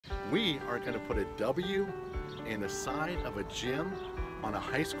We are going to put a W in the side of a gym on a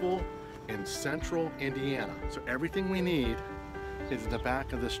high school in central Indiana. So everything we need is in the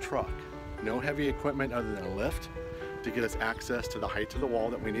back of this truck. No heavy equipment other than a lift to get us access to the height of the wall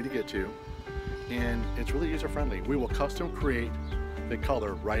that we need to get to. And it's really user-friendly. We will custom create the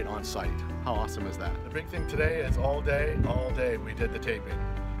color right on site. How awesome is that? The big thing today is all day we did the taping.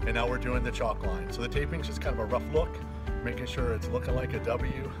 And now we're doing the chalk line. So the taping is just kind of a rough look, making sure it's looking like a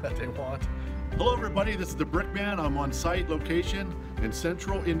W that they want. Hello everybody, this is the Brick Man. I'm on site location in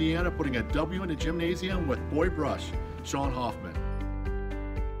central Indiana, putting a W in the gymnasium with Boy Brush, Sean Hoffman.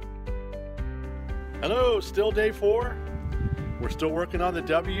 Hello, still day 4. We're still working on the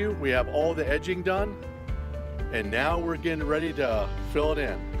W. We have all the edging done. And now we're getting ready to fill it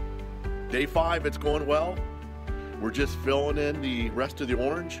in. Day 5, it's going well. We're just filling in the rest of the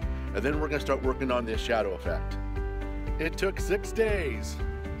orange, and then we're gonna start working on this shadow effect. It took 6 days,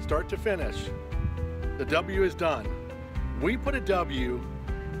 start to finish. The W is done. We put a W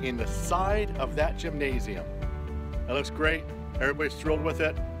in the side of that gymnasium. It looks great. Everybody's thrilled with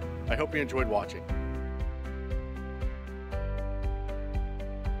it. I hope you enjoyed watching.